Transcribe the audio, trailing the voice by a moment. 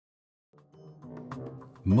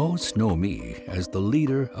Most know me as the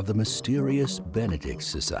leader of the Mysterious Benedict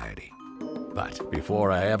Society. But before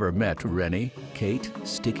I ever met Rennie, Kate,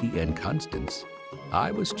 Sticky, and Constance, I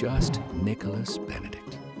was just Nicholas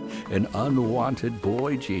Benedict, an unwanted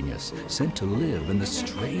boy genius sent to live in the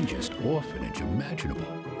strangest orphanage imaginable.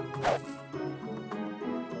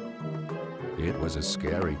 It was a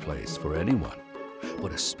scary place for anyone,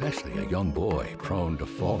 but especially a young boy prone to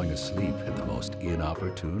falling asleep at the most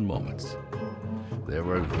inopportune moments. There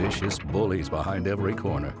were vicious bullies behind every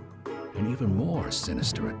corner, and even more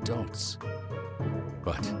sinister adults.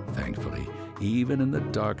 But thankfully, even in the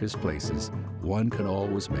darkest places, one can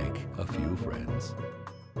always make a few friends.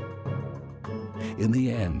 In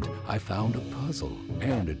the end, I found a puzzle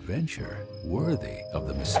and adventure worthy of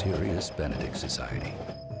the Mysterious Benedict Society.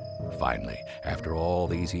 Finally, after all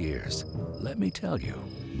these years, let me tell you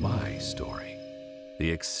my story.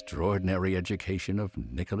 The Extraordinary Education of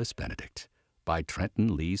Nicholas Benedict by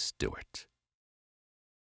Trenton Lee Stewart.